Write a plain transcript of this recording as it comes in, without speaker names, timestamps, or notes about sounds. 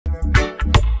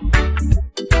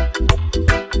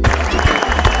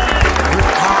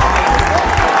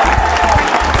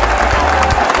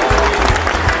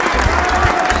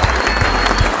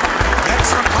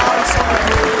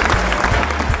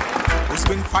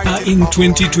are in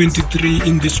 2023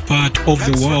 in this part of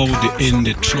the world, and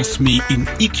trust me, in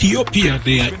Ethiopia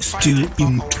they are still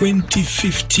in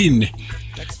 2015.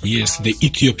 Yes, the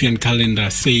Ethiopian calendar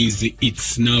says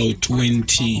it's now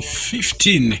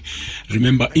 2015.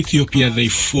 Remember, Ethiopia, they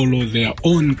follow their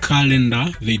own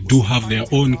calendar. They do have their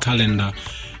own calendar.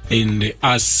 And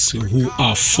us who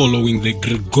are following the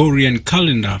Gregorian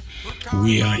calendar,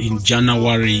 we are in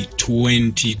January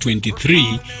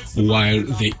 2023, while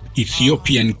the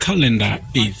Ethiopian calendar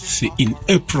is in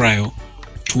April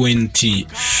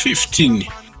 2015.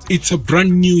 It's a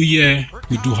brand new year.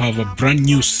 We do have a brand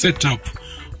new setup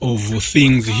of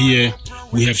things here.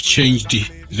 We have changed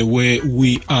the way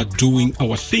we are doing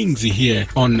our things here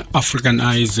on African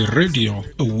Eyes Radio.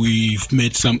 We've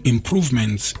made some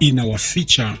improvements in our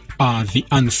feature, the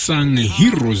Unsung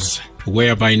Heroes,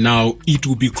 whereby now it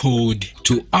will be called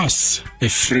To Us, a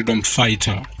Freedom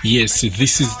Fighter. Yes,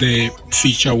 this is the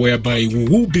feature whereby we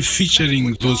will be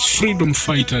featuring those freedom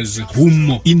fighters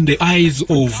whom in the eyes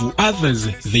of others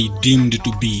they deemed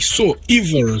to be so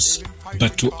evil,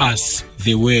 but to us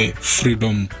they were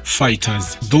freedom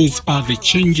fighters. Those are the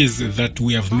changes that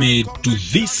we have made to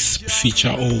this feature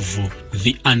of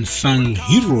the Unsung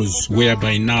Heroes,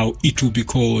 whereby now it will be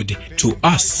called To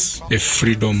Us, a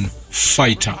Freedom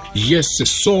Fighter. Yes,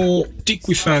 so stick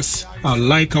with us,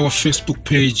 like our Facebook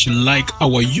page, like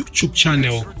our YouTube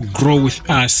channel, grow with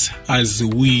us as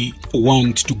we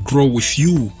want to grow with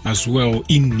you as well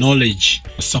in knowledge.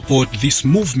 Support this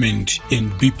movement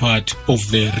and be part of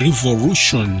the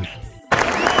revolution.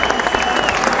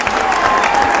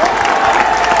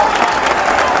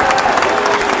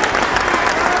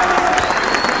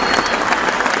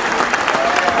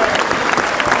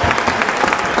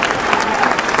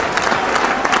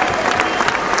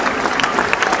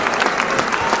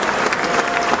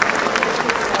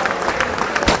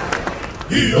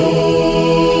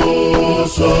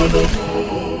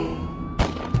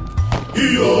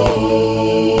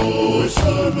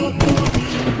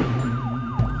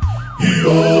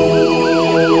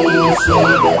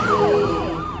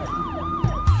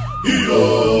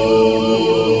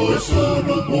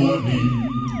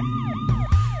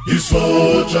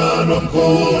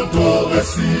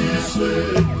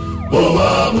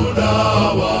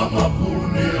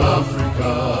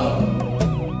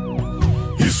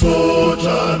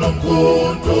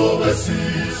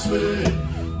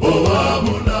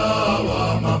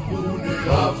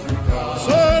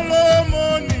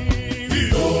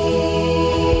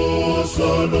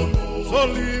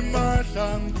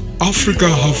 Africa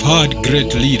have had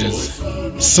great leaders.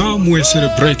 Some were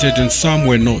celebrated and some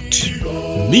were not.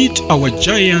 Meet our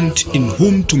giant, in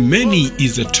whom to many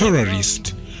is a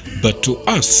terrorist, but to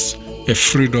us a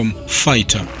freedom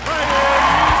fighter.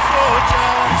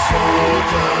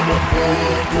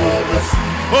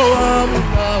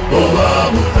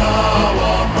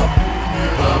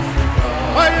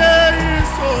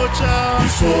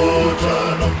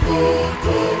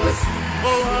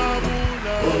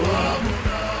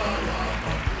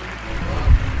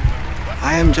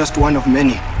 I am just one of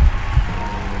many,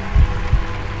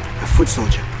 a foot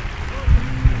soldier.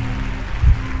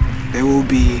 There will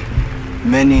be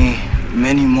many,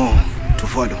 many more to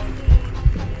follow.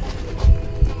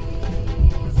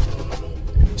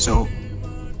 So,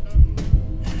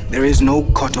 there is no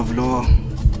court of law,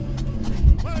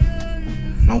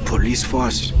 no police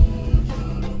force,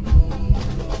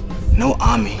 no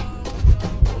army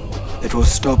that will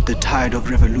stop the tide of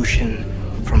revolution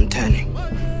from turning.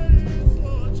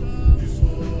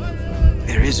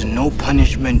 There is no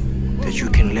punishment that you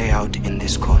can lay out in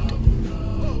this court.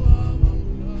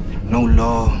 No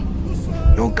law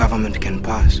your government can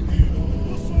pass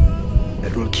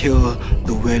that will kill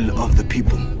the will of the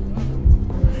people.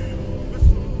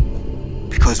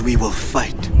 Because we will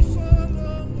fight.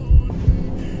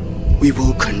 We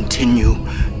will continue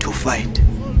to fight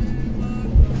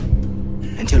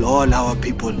until all our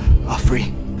people are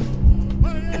free.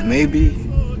 And maybe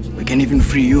we can even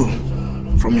free you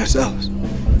from yourselves.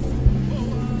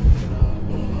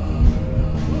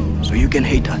 So you can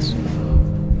hate us,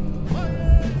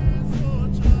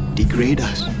 degrade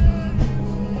us,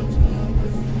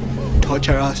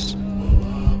 torture us,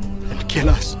 and kill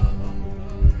us.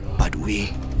 But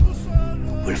we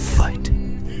will fight.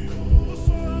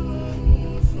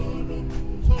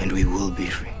 And we will be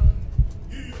free.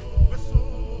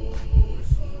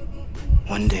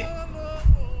 One day,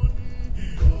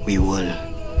 we will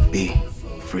be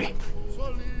free.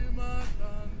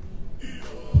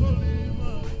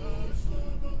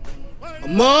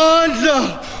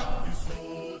 Amandla!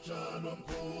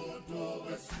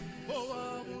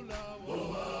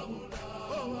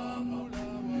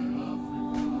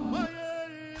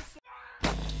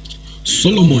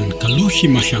 Solomon Kalushi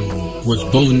Mahlangu was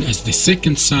born as the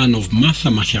second son of Martha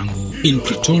Mahlangu in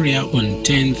Pretoria on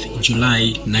 10th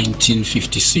July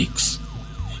 1956.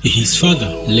 His father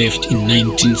left in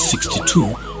 1962,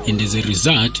 and as a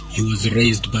result, he was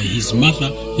raised by his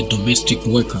mother, a domestic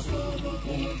worker.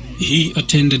 He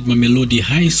attended Mamelodi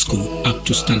High School up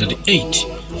to Standard 8,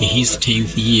 his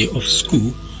 10th year of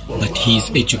school, but his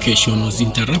education was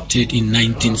interrupted in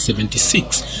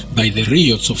 1976 by the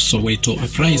riots of Soweto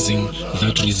uprising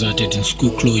that resulted in school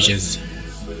closures.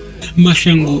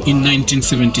 Mahlangu in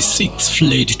 1976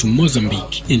 fled to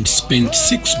Mozambique and spent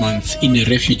 6 months in a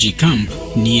refugee camp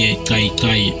near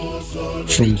Tai.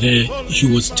 From there, he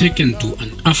was taken to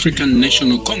an African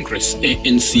National Congress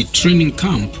ANC training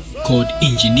camp called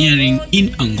Engineering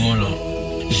in Angola.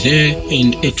 There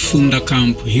and at Funda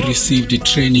camp, he received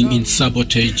training in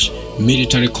sabotage,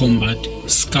 military combat,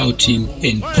 scouting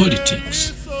and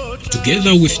politics.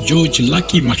 Together with George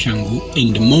Lucky Mahlangu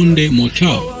and Monde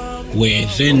Motao, were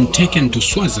then taken to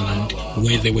Swaziland,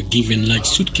 where they were given large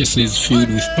suitcases filled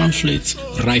with pamphlets,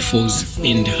 rifles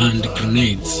and hand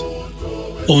grenades.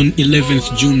 On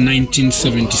 11th June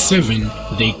 1977,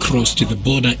 they crossed the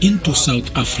border into South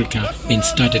Africa and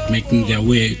started making their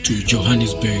way to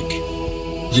Johannesburg.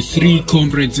 The three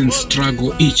comrades in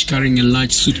struggle, each carrying a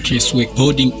large suitcase, were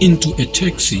boarding into a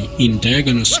taxi in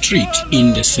Diagonal Street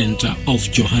in the center of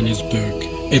Johannesburg.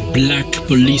 A black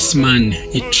policeman,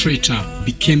 a traitor,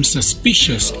 became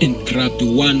suspicious and grabbed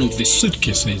one of the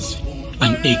suitcases.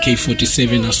 An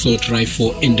AK-47 assault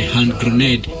rifle and a hand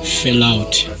grenade fell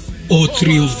out. All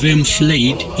three of them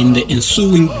fled. In the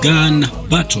ensuing gun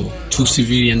battle, 2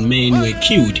 civilian men were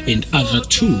killed and other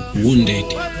 2 wounded.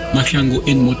 Mahlangu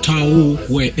and Motao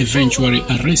were eventually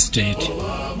arrested.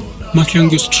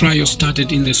 Mahlangu's trial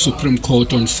started in the Supreme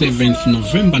Court on 7th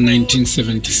November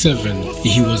 1977.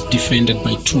 He was defended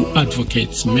by 2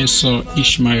 advocates, Messer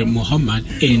Ismail Muhammad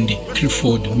and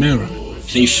Clifford Mera.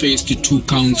 They faced 2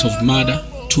 counts of murder,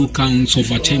 2 counts of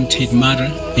attempted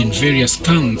murder, and various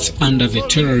counts under the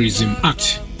Terrorism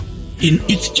Act. In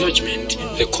its judgment,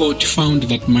 the court found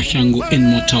that Mahlangu and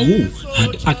Motao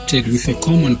had acted with a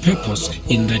common purpose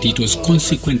and that it was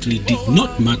consequently did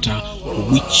not matter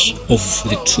which of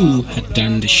the 2 had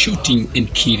done the shooting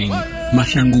and killing.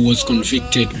 Mahlangu was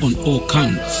convicted on all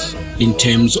counts. In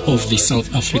terms of the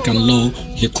South African law,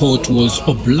 the court was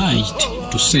obliged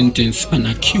to sentence an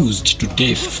accused to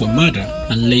death for murder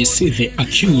unless the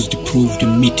accused proved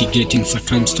mitigating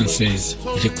circumstances.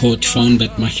 The court found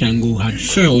that Mahlangu had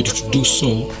failed to do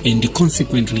so and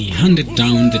consequently handed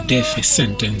down the death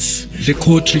sentence. The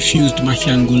court refused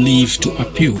Mahlangu leave to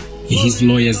appeal. His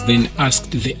lawyers then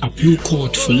asked the appeal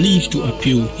court for leave to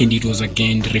appeal, and it was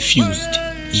again refused.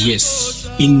 Yes,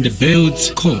 in the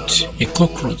Bells court, a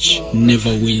cockroach never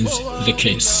wins the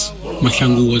case.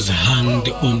 Mahlangu was hanged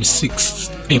on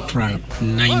 6th April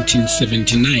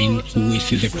 1979 with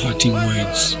the parting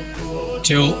words,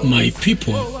 "Tell my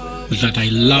people that I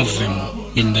love them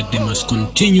and that they must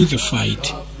continue the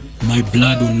fight. My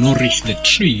blood will nourish the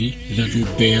tree that will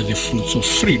bear the fruits of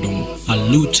freedom. A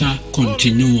luta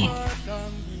continua."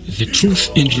 The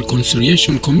Truth and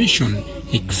Reconciliation Commission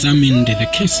examined the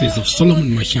cases of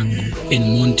Solomon Mahlangu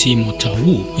and Monty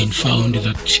Motao and found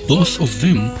that both of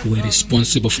them were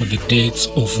responsible for the deaths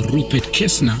of Rupert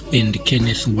Kessner and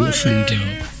Kenneth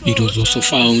Wolfendale. It was also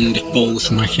found both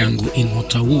Mahlangu and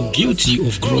Motao guilty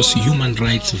of gross human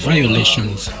rights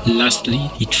violations. Lastly,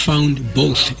 it found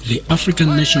both the African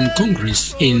National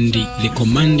Congress and the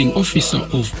commanding officer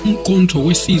of Umkhonto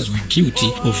weSizwe guilty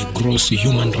of gross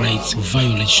human rights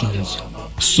violations.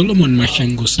 Solomon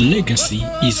Mahlangu's legacy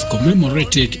is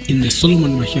commemorated in the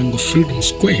Solomon Mahlangu Freedom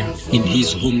Square in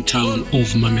his hometown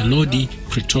of Mamelodi,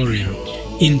 Pretoria.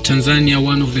 In Tanzania,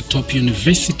 one of the top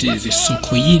universities,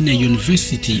 Sokoine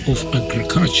University of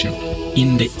Agriculture,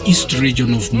 in the east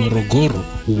region of Morogoro,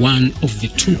 one of the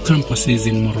 2 campuses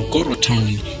in Morogoro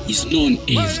town is known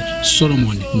as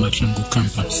Solomon Mahlangu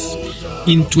campus.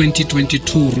 In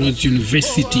 2022, Rhodes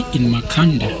University in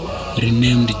Makanda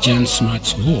renamed Jan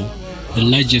Smuts Hall the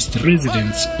largest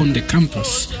residence on the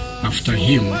campus after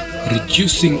him,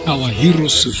 reducing our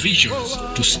heroes' visions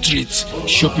to streets,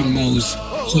 shopping malls,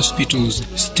 hospitals,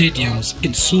 stadiums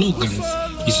and slogans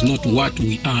is not what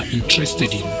we are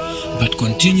interested in, but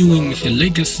continuing with the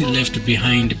legacy left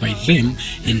behind by them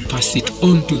and pass it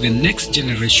on to the next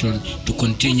generation to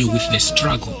continue with the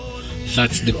struggle.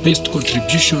 That's the best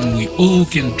contribution we all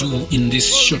can do in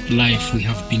this short life we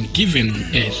have been given on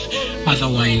earth.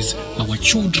 Otherwise, our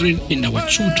children and our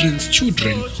children's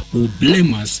children will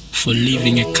blame us for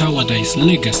leaving a cowardice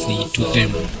legacy to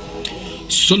them.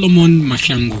 Solomon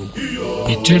Mahlangu,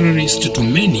 a terrorist to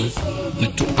many,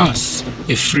 but to us,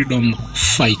 a freedom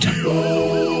fighter.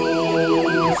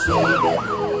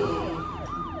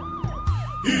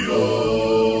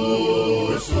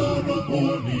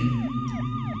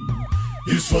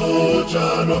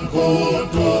 Isoja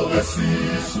nomkhonto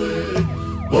wesizwe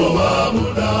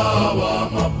owabulawa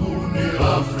mapuni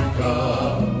Afrika.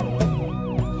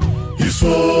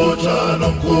 Isoja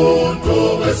nomkhonto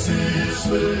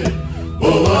wesizwe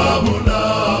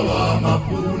owabulawa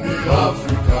mapuni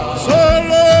Afrika.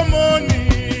 Solomoni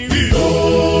iyo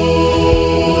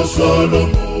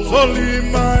Solomoni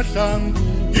Mahlangu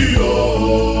iyo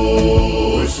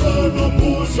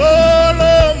Solomoni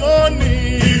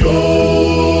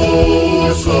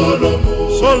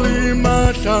Soweto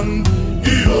Mahlangu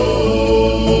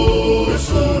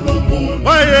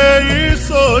waye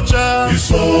isoja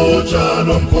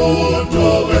nomkhonto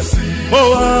wesizwe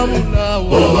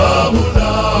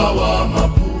owabulawa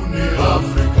mapuni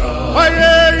Afrika.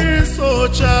 Waye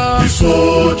isoja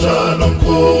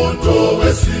nomkhonto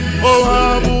wesizwe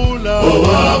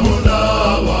owabulawa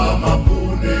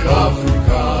mapuni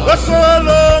Afrika.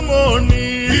 Solomoni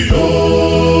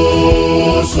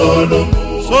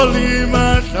Solomoni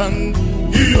Mahlangu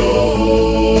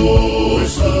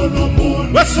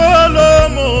Solomoni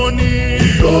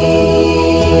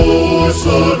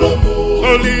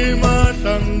Solomoni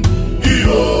Mahlangu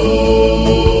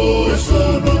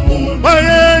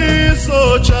waye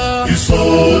isoja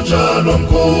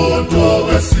nomkhonto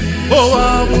wesizwe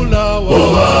owabulawa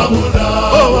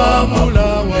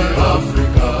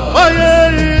Afrika. Waye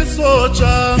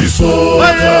isoja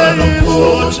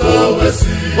nomkhonto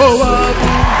wesizwe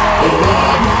owabulawa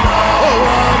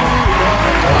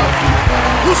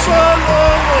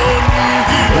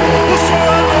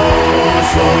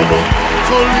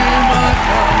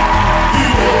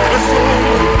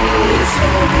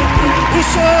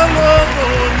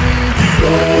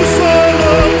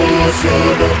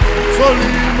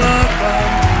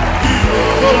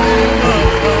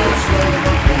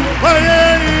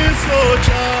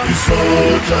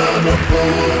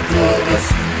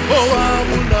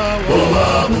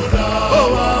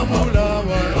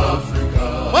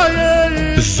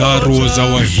That was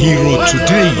our hero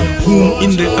today, whom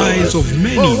in the eyes of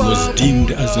many was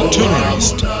deemed as a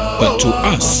terrorist, but to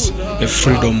us, a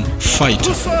freedom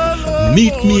fighter.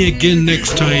 Meet me again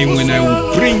next time when I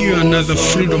will bring you another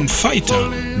freedom fighter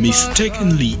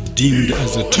mistakenly deemed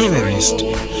as a terrorist.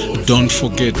 Don't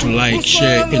forget to like,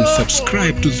 share and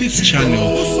subscribe to this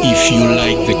channel if you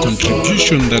like the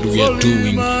contribution that we are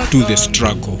doing to the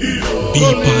struggle. Be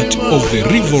part of the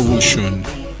revolution.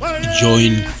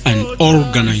 Join an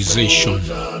organization.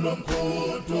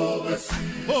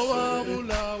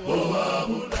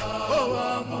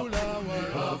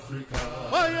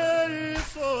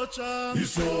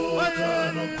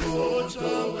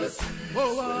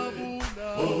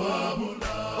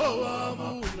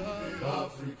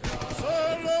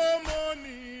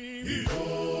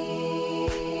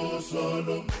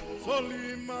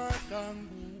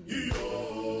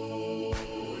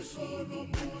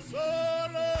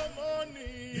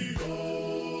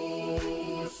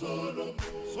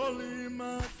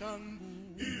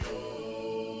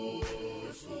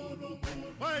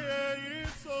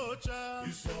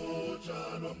 Isoja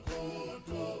nomkhonto